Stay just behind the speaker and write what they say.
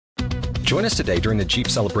Join us today during the Jeep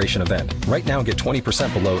Celebration event. Right now, get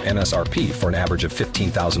 20% below MSRP for an average of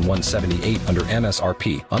 $15,178 under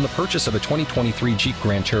MSRP on the purchase of a 2023 Jeep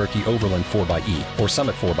Grand Cherokee Overland 4xE or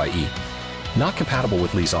Summit 4xE. Not compatible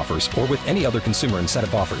with lease offers or with any other consumer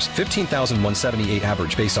incentive offers. $15,178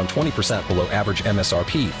 average based on 20% below average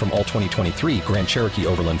MSRP from all 2023 Grand Cherokee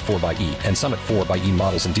Overland 4xE and Summit 4xE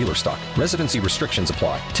models in dealer stock. Residency restrictions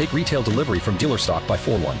apply. Take retail delivery from dealer stock by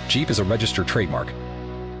 4/1. Jeep is a registered trademark.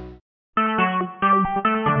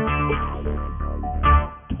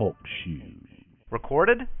 Talk shoes.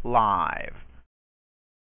 Recorded live.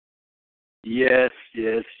 Yes.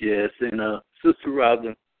 And Sister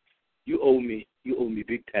Robin, you owe me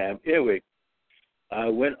big time. Anyway, I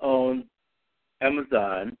went on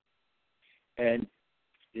Amazon, and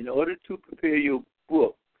in order to prepare your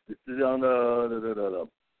book, this is on the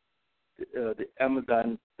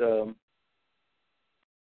Amazon for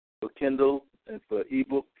Kindle and for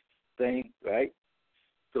ebook thing, right?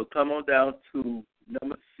 So come on down to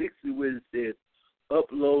number 6, where it says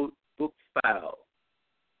upload book file.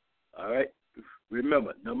 All right?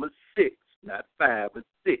 Remember, number 6, not 5, but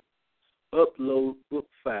 6. Upload book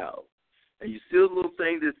file. And you see a little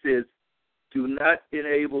thing that says do not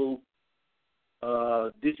enable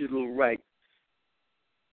digital rights.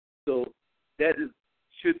 So that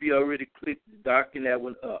should be already clicked, darken that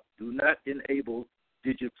one up. Do not enable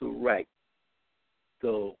digital rights.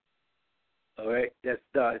 So, all right, that's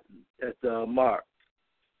marked.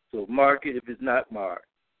 So mark it if it's not marked.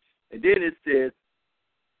 And then it says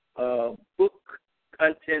book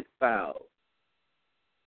content file.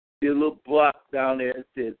 See a little block down there that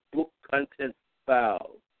says book content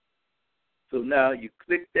file. So now you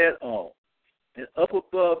click that on. And up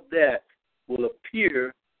above that will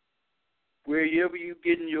appear wherever your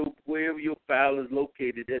file is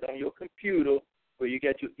located at on your computer, where you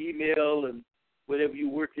got your email and whatever you're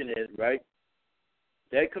working in, right?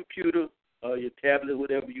 That computer or your tablet,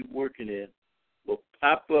 whatever you're working in, will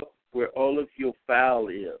pop up where all of your file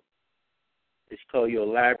is. It's called your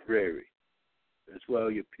library. That's where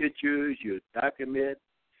all your pictures, your documents,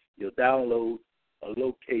 your downloads are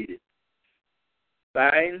located.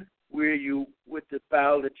 Find with the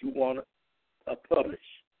file that you want to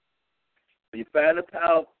publish. When you find a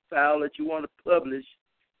file that you want to publish,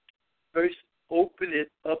 first open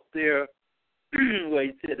it up there where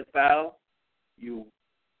you said the file. You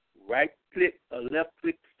right-click or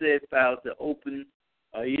left-click said file to open,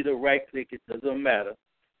 or either right-click, it doesn't matter.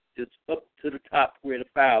 Just up to the top where the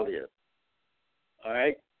file is. All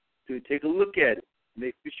right? So you take a look at it.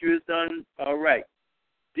 Make sure it's done all right.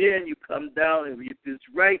 Then you come down, and if it's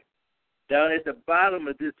right down at the bottom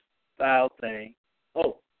of this file thing,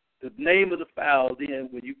 the name of the file, then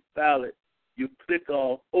when you file it, you click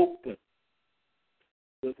on Open.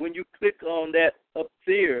 But when you click on that up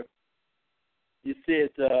there, it says,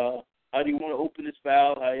 how do you want to open this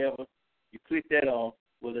file? However, you click that on.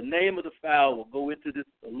 Well, the name of the file will go into this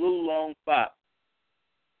a little long box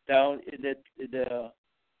down in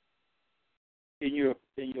your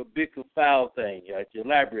bigger file thing, right, your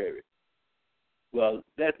library. Well,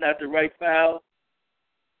 that's not the right file.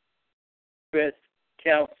 Press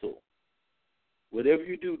cancel. Whatever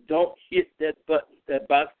you do, don't hit that button. That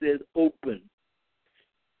box says open.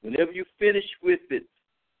 Whenever you finish with it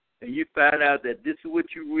and you find out that this is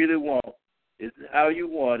what you really want, this is how you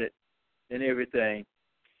want it and everything,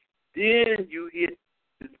 then you hit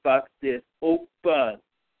this box that says open,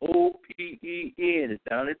 O-P-E-N. It's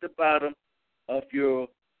down at the bottom of your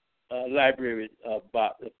library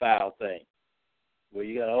box, the file thing, where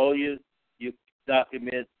you got all your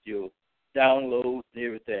documents, your downloads and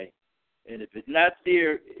everything. And if it's not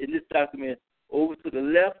there in this document, over to the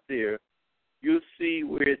left there, you'll see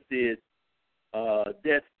where it says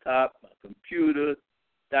desktop, computer,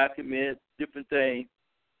 documents, different things.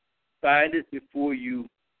 Find it before you,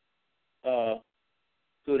 so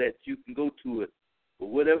that you can go to it. But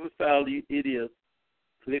whatever file it is,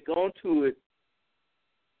 click onto it,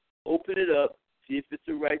 open it up, see if it's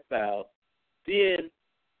the right file. Then,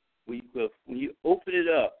 when you open it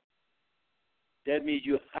up, that means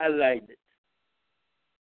you're highlighting it.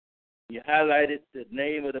 When you highlight it, the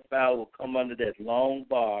name of the file will come under that long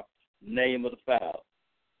bar, name of the file.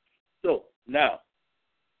 So, now,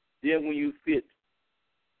 then when you hit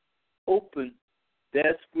open,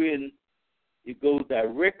 that's when it goes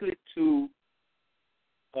directly to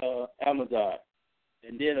Amazon.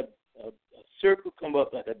 And then a circle come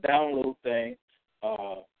up like a download thing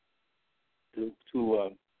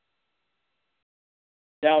to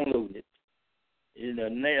download it. And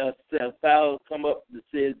a file come up that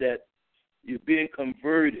says that you're being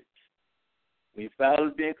converted. When your file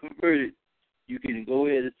is being converted, you can go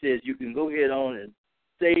ahead. It says you can go ahead on and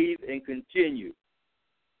save and continue.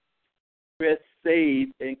 Press save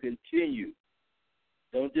and continue.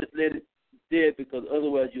 Don't just let it dead, because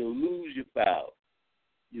otherwise you'll lose your file.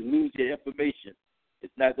 You lose your information.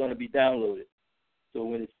 It's not going to be downloaded. So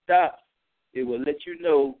when it stops, it will let you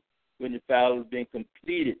know when the file has been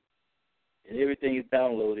completed and everything is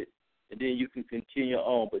downloaded, and then you can continue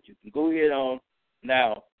on. But you can go ahead on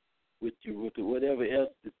now with whatever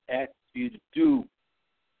else is asked you to do.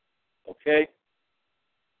 Okay?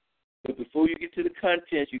 But before you get to the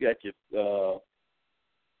contents, you got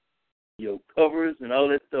your covers and all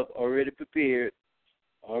that stuff already prepared,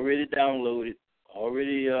 already downloaded,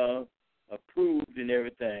 already approved and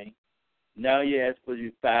everything. Now you ask for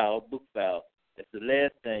your file, book file. That's the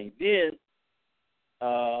last thing. Then,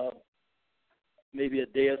 maybe a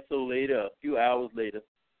day or so later, a few hours later,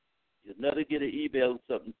 you'll get an email or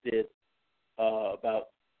something that says about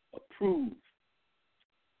approved.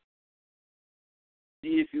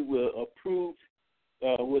 See if you will approve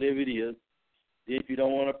whatever it is. If you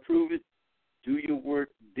don't want to approve it, do your work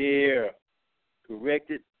there. Correct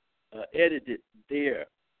it, edit it there.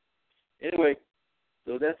 Anyway,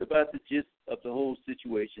 so that's about the gist of the whole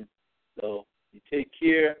situation. So you take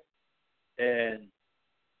care, and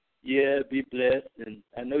yeah, be blessed. And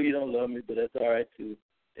I know you don't love me, but that's all right too.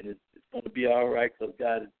 And it's going to be all right, because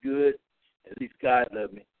God is good. At least God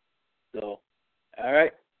loves me. So, all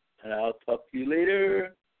right. And I'll talk to you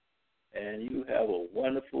later. And you have a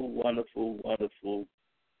wonderful, wonderful, wonderful,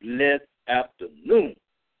 blessed afternoon.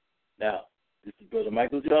 Now, this is Brother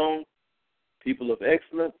Michael Jones, People of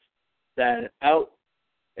Excellence, signing out.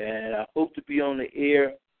 And I hope to be on the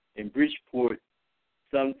air in Bridgeport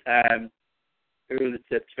sometime early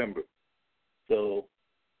September. So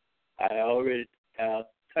I already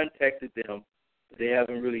contacted them. They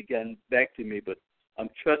haven't really gotten back to me, but I'm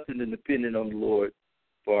trusting and depending on the Lord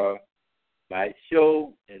for my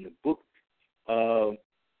show and the book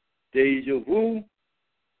Deja Vu,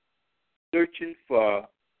 Searching for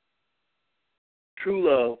True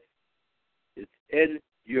Love. It's in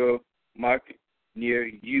your market near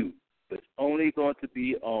you, but it's only going to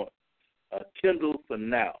be on a Kindle for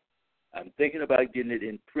now. I'm thinking about getting it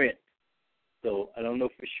in print, so I don't know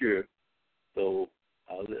for sure. So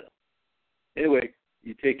anyway,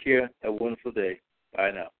 you take care. Have a wonderful day.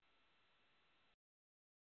 Bye now.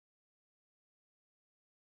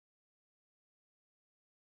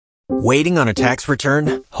 Waiting on a tax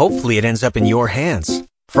return? Hopefully it ends up in your hands.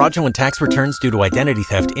 Fraudulent tax returns due to identity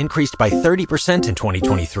theft increased by 30% in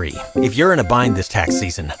 2023. If you're in a bind this tax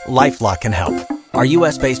season, LifeLock can help. Our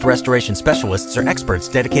U.S.-based restoration specialists are experts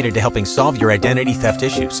dedicated to helping solve your identity theft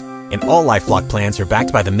issues. And all LifeLock plans are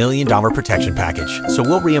backed by the $1 Million Protection Package. So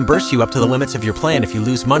we'll reimburse you up to the limits of your plan if you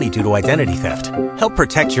lose money due to identity theft. Help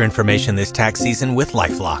protect your information this tax season with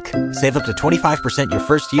LifeLock. Save up to 25% your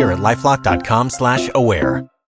first year at LifeLock.com/aware.